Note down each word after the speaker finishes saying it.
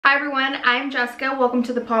Hi everyone, I'm Jessica. Welcome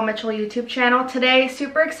to the Paul Mitchell YouTube channel. Today,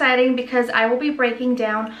 super exciting because I will be breaking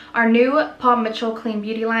down our new Paul Mitchell Clean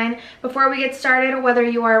Beauty line. Before we get started, whether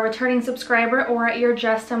you are a returning subscriber or you're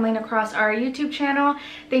just stumbling across our YouTube channel,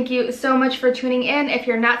 thank you so much for tuning in. If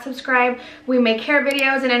you're not subscribed, we make hair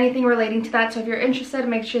videos and anything relating to that, so if you're interested,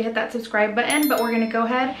 make sure you hit that subscribe button. But we're gonna go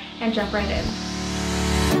ahead and jump right in.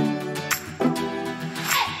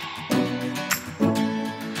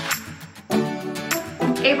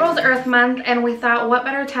 April's Earth Month, and we thought what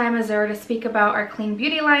better time is there to speak about our clean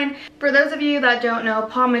beauty line. For those of you that don't know,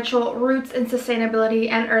 Paul Mitchell roots in sustainability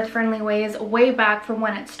and earth-friendly ways way back from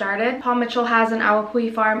when it started. Paul Mitchell has an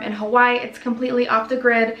Awapui farm in Hawaii. It's completely off the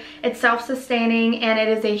grid, it's self-sustaining, and it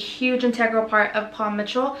is a huge integral part of Paul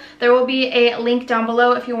Mitchell. There will be a link down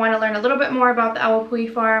below if you want to learn a little bit more about the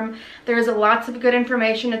Awapui farm. There's lots of good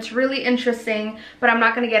information. It's really interesting, but I'm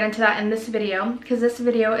not going to get into that in this video because this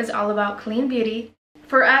video is all about clean beauty.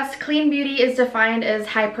 For us, clean beauty is defined as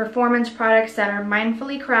high-performance products that are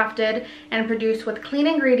mindfully crafted and produced with clean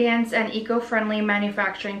ingredients and eco-friendly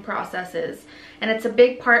manufacturing processes. And it's a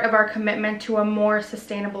big part of our commitment to a more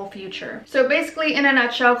sustainable future. So basically, in a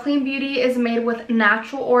nutshell, clean beauty is made with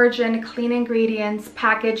natural origin, clean ingredients,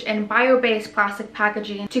 packaged in bio-based plastic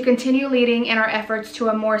packaging to continue leading in our efforts to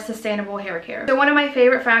a more sustainable hair care. So one of my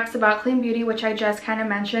favorite facts about clean beauty, which I just kind of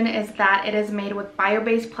mentioned, is that it is made with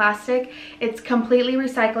bio-based plastic. It's completely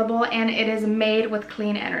recyclable and it is made with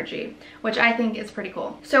clean energy, which I think is pretty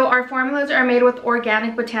cool. So our formulas are made with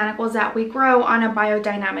organic botanicals that we grow on a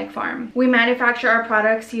biodynamic farm. We manufacture our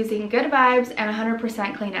products using good vibes and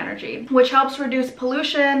 100% clean energy, which helps reduce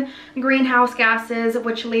pollution, greenhouse gases,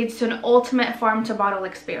 which leads to an ultimate farm to bottle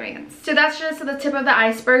experience. So that's just the tip of the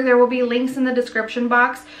iceberg. There will be links in the description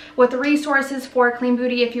box with resources for clean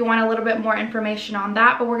beauty if you want a little bit more information on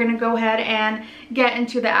that, but we're going to go ahead and get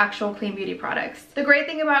into the actual clean beauty products. The great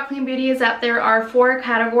thing about clean beauty is that there are 4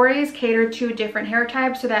 categories catered to different hair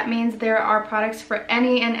types, so that means there are products for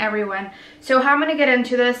any and everyone. So how I'm going to get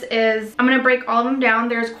into this is I'm going to break all of them down.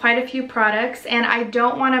 There's quite a few products and I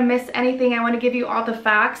don't want to miss anything. I want to give you all the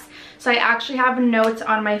facts. So I actually have notes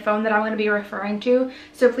on my phone that I'm going to be referring to.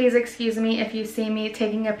 So please excuse me if you see me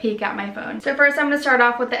taking a peek at my phone. So first I'm going to start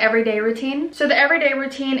off with the everyday routine. So the everyday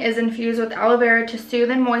routine is infused with aloe vera to soothe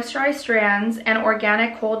and moisturize strands and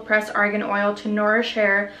organic cold pressed argan oil to nourish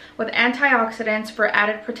hair with antioxidants for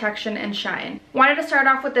added protection and shine. Wanted to start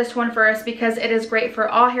off with this one first because it is great for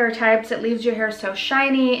all hair types. It leaves your hair so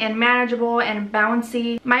shiny and manageable and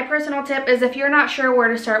bouncy. My personal tip is if you're not sure where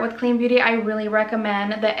to start with clean beauty, I really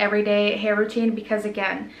recommend the everyday hair routine because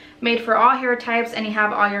again, made for all hair types and you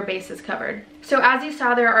have all your bases covered. So as you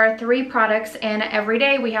saw, there are 3 products in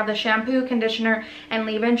everyday. We have the shampoo, conditioner, and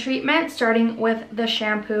leave-in treatment, starting with the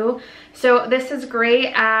shampoo. So this is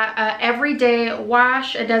great at everyday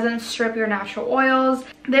wash. It doesn't strip your natural oils.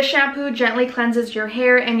 This shampoo gently cleanses your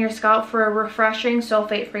hair and your scalp for a refreshing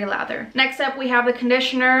sulfate-free lather. Next up, we have the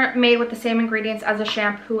conditioner made with the same ingredients as the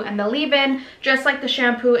shampoo and the leave-in. Just like the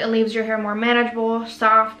shampoo, it leaves your hair more manageable,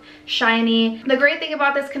 soft, shiny. The great thing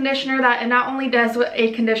about this conditioner that it not only does what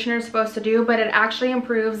a conditioner is supposed to do, but it actually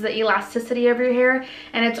improves the elasticity of your hair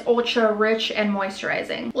and it's ultra rich and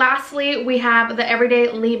moisturizing. Lastly, we have the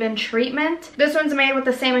everyday leave-in treatment. This one's made with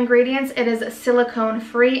the same ingredients. It is silicone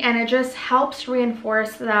free and it just helps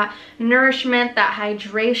reinforce that nourishment, that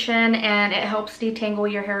hydration, and it helps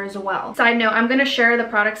detangle your hair as well. Side note, I'm going to share the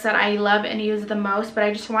products that I love and use the most, but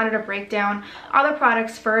I just wanted to break down all the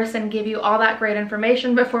products first and give you all that great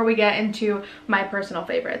information before we get into my personal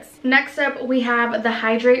favorites. Next up, we have the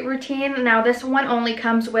hydrate routine. Now this one only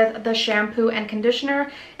comes with the shampoo and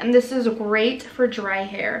conditioner, and this is great for dry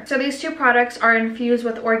hair. So these 2 products are infused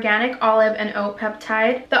with organic olive and oat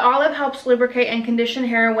peptide. The olive helps lubricate and condition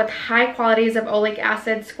hair with high qualities of oleic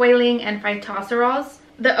acid, squalene, and phytosterols.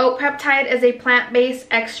 The oat peptide is a plant-based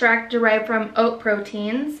extract derived from oat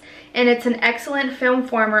proteins, and it's an excellent film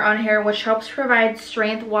former on hair which helps provide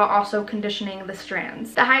strength while also conditioning the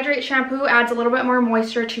strands. The Hydrate shampoo adds a little bit more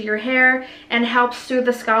moisture to your hair and helps soothe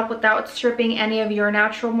the scalp without stripping any of your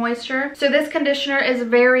natural moisture. So this conditioner is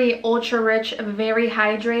very ultra rich, very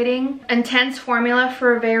hydrating, intense formula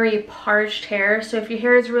for very parched hair. So if your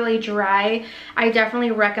hair is really dry, I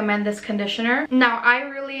definitely recommend this conditioner. Now I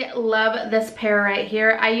really love this pair right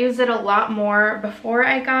here. I use it a lot more before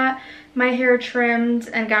I got my hair trimmed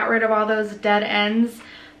and got rid of all those dead ends,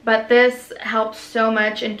 but this helps so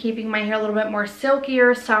much in keeping my hair a little bit more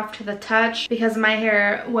silkier, soft to the touch, because my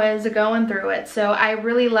hair was going through it. So I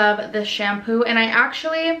really love this shampoo, and I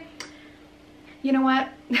actually, you know what,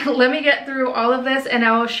 let me get through all of this and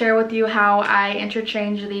I'll share with you how I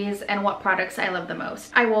interchange these and what products I love the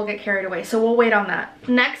most. I will get carried away, so we'll wait on that.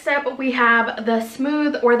 Next up, we have the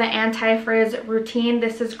Smooth or the Anti-Frizz Routine.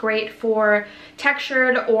 This is great for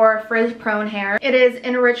textured or frizz-prone hair. It is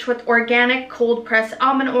enriched with organic cold-pressed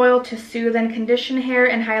almond oil to soothe and condition hair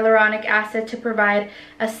and hyaluronic acid to provide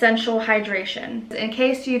essential hydration. In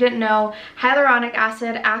case you didn't know, hyaluronic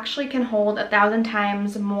acid actually can hold 1,000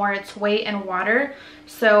 times more its weight in water.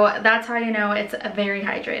 So that's how you know it's very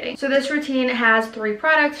hydrating. So this routine has 3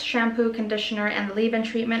 products: shampoo, conditioner, and leave-in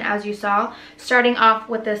treatment, as you saw. Starting off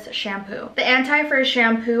with this shampoo. The Anti-Frizz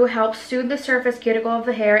shampoo helps soothe the surface cuticle of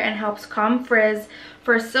the hair and helps calm frizz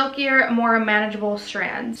for silkier, more manageable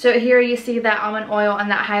strands. So here you see that almond oil and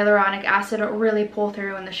that hyaluronic acid really pull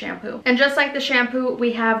through in the shampoo. And just like the shampoo,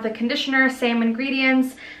 we have the conditioner, same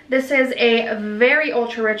ingredients. This is a very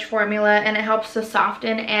ultra rich formula and it helps to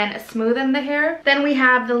soften and smoothen the hair. Then we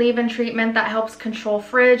have the leave-in treatment that helps control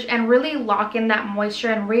frizz and really lock in that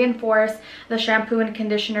moisture and reinforce the shampoo and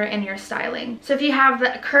conditioner in your styling. So if you have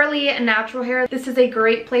the curly natural hair, this is a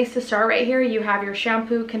great place to start right here. You have your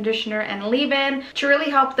shampoo, conditioner, and leave-in to really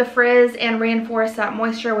help the frizz and reinforce that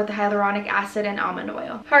moisture with the hyaluronic acid and almond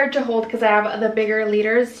oil. Hard to hold because I have the bigger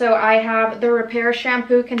liters. So I have the Repair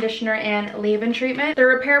shampoo, conditioner, and leave-in treatment. The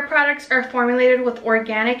Repair products are formulated with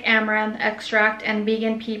organic amaranth extract and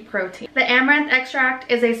vegan pea protein. The amaranth extract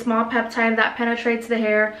is a small peptide that penetrates the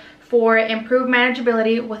hair for improved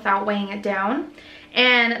manageability without weighing it down.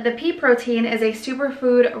 And the pea protein is a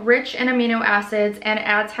superfood rich in amino acids and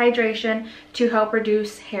adds hydration to help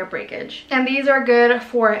reduce hair breakage. And these are good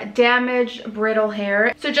for damaged, brittle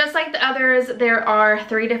hair. So just like the others, there are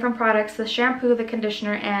 3 different products: the shampoo, the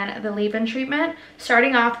conditioner, and the leave-in treatment.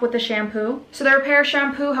 Starting off with the shampoo. So the Repair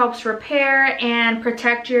shampoo helps repair and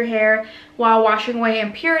protect your hair while washing away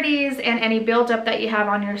impurities and any buildup that you have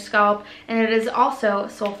on your scalp, and it is also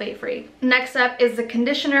sulfate free. Next up is the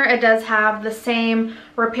conditioner. It does have the same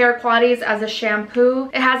repair qualities as a shampoo.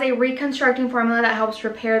 It has a reconstructing formula that helps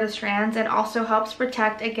repair the strands and also helps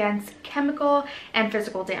protect against chemical and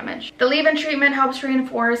physical damage. The leave-in treatment helps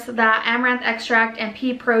reinforce that amaranth extract and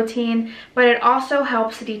pea protein, but it also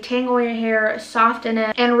helps detangle your hair, soften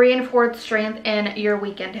it, and reinforce strength in your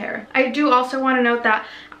weakened hair. I do also want to note that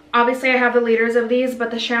obviously I have the liters of these,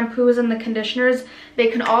 but the shampoos and the conditioners, they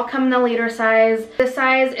can all come in the liter size. This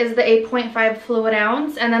size is the 8.5 fluid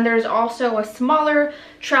ounce, and then there's also a smaller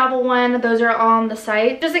travel one. Those are all on the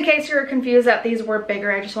site. Just in case you're confused that these were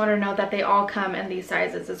bigger, I just want to know that they all come in these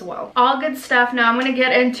sizes as well. All good stuff. Now I'm going to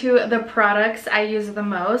get into the products I use the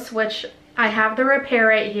most, which I have the Repair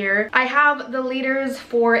right here. I have the liters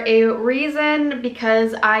for a reason,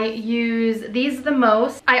 because I use these the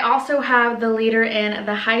most. I also have the liter in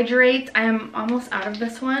the Hydrate. I am almost out of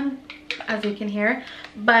this one, as you can hear,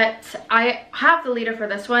 but I have the liter for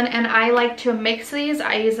this one, and I like to mix these.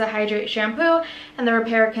 I use the Hydrate shampoo and the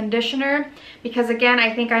Repair conditioner because, again,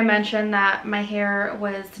 I think I mentioned that my hair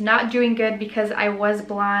was not doing good because I was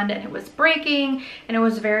blonde and it was breaking and it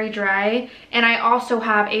was very dry, and I also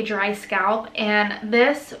have a dry scalp, and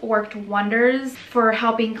this worked wonders for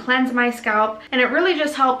helping cleanse my scalp, and it really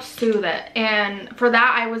just helped soothe it. And for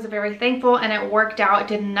that, I was very thankful, and it worked out. It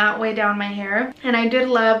did not weigh down my hair, and I did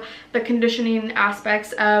love the conditioning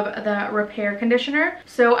aspects of the Repair conditioner.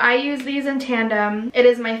 So I use these in tandem. It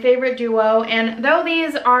is my favorite duo, and though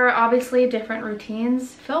these are obviously different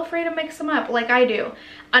routines, feel free to mix them up like I do.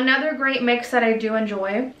 Another great mix that I do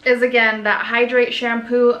enjoy is, again, that Hydrate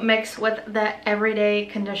shampoo mixed with the Everyday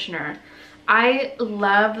conditioner. I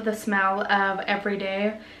love the smell of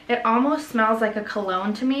Everyday. It almost smells like a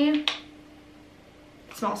cologne to me.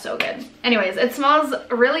 It smells so good. Anyways, it smells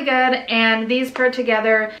really good, and these paired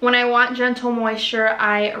together, when I want gentle moisture,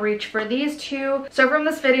 I reach for these two. So from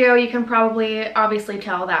this video, you can probably obviously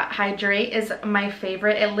tell that Hydrate is my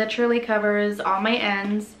favorite. It literally covers all my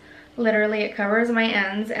ends. Literally, it covers my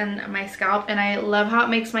ends and my scalp, and I love how it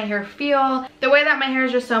makes my hair feel. The way that my hair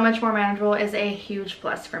is just so much more manageable is a huge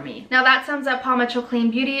plus for me. Now that sums up Paul Mitchell Clean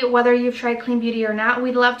Beauty. Whether you've tried Clean Beauty or not,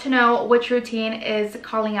 we'd love to know which routine is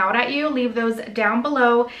calling out at you. Leave those down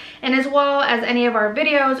below, and as well as any of our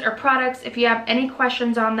videos or products. If you have any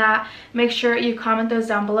questions on that, make sure you comment those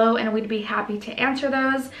down below, and we'd be happy to answer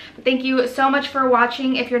those. But thank you so much for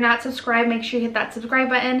watching. If you're not subscribed, make sure you hit that subscribe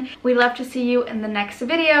button. We'd love to see you in the next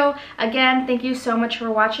video. Again, thank you so much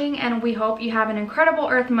for watching, and we hope you have an incredible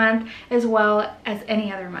Earth Month as well as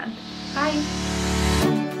any other month. Bye!